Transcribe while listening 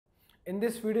In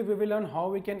this video we will learn how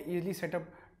we can easily set up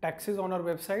taxes on our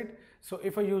website. So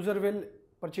if a user will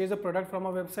purchase a product from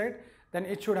our website, then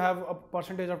it should have a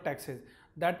percentage of taxes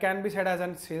that can be set as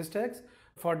a sales tax.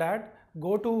 For that,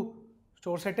 go to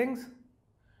store settings.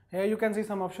 Here you can see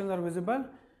some options are visible.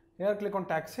 Here click on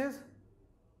taxes.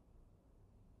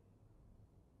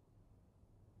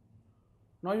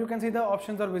 Now you can see the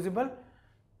options are visible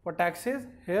for taxes.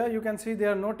 Here you can see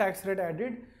there are no tax rate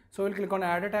added, so we'll click on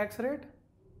add a tax rate.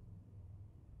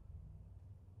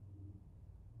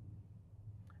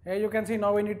 Here you can see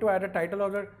now we need to add a title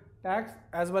of the tax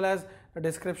as well as a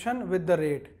description with the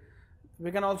rate. We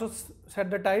can also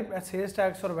set the type as sales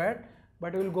tax or VAT,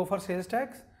 but we will go for sales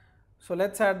tax. So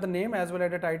let's add the name as well as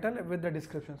the title with the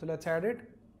description. So let's add it.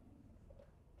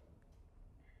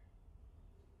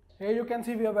 Here you can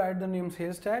see we have added the name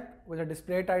sales tax with a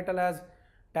display title as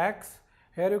tax.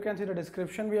 Here you can see the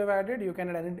description we have added. You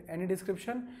can add any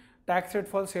description. Tax rate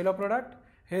for sale of product.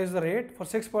 Here is the rate. For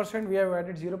 6% we have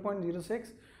added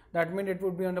 0.06. That means it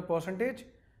would be on the percentage.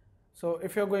 So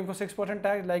if you are going for 6%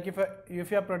 tax, like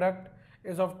if your product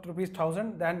is of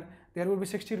 ₹1000, then there will be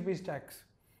 60 rupees tax.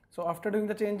 So after doing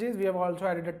the changes, we have also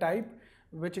added a type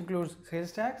which includes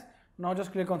sales tax. Now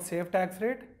just click on save tax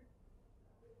rate.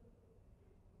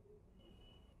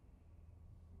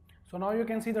 So now you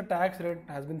can see the tax rate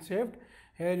has been saved.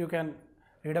 Here you can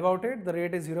read about it. The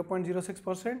rate is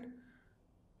 0.06%.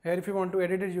 Here if you want to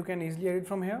edit it, you can easily edit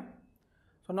from here.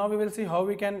 So now we will see how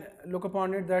we can look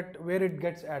upon it, that where it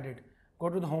gets added. Go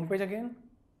to the home page again.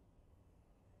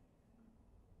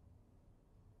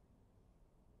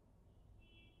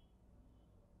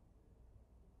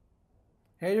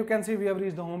 Here you can see we have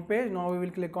reached the home page. Now we will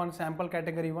click on sample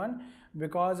category 1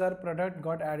 because our product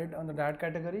got added on that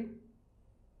category.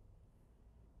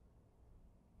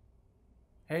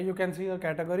 Here you can see a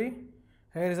category.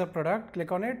 Here is a product.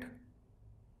 Click on it.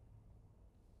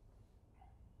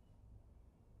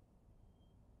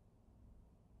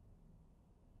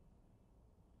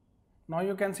 Now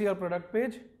you can see our product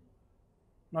page.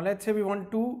 Now let's say we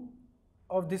want 2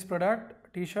 of this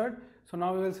product t-shirt. So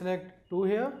now we will select 2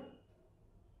 here.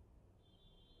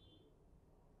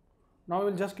 Now we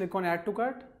will just click on add to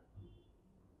cart.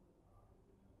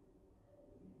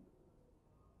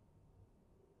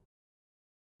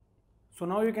 So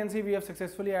now you can see we have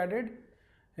successfully added.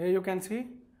 Here you can see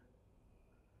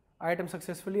item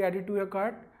successfully added to your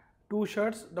cart. 2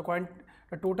 shirts,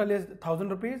 the total is 1000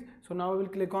 rupees. So now we will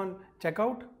click on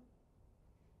checkout.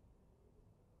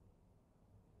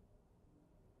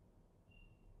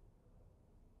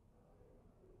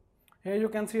 Here you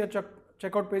can see a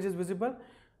checkout page is visible.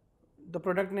 The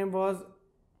product name was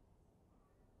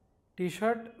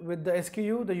t-shirt with the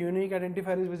SKU, the unique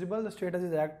identifier is visible, the status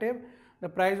is active. The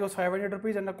price was 500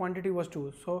 rupees and the quantity was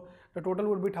 2. So the total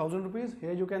would be 1000 rupees.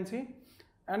 Here you can see.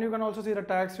 And you can also see the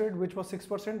tax rate, which was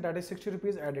 6%, that is 60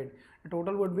 rupees added. The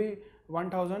total would be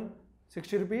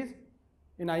 1060 rupees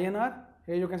in INR.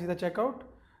 Here you can see the checkout.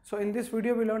 So in this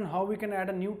video we learned how we can add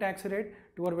a new tax rate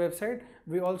to our website.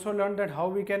 We also learned that how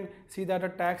we can see that a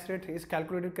tax rate is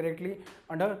calculated correctly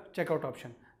under checkout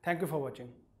option. Thank you for watching.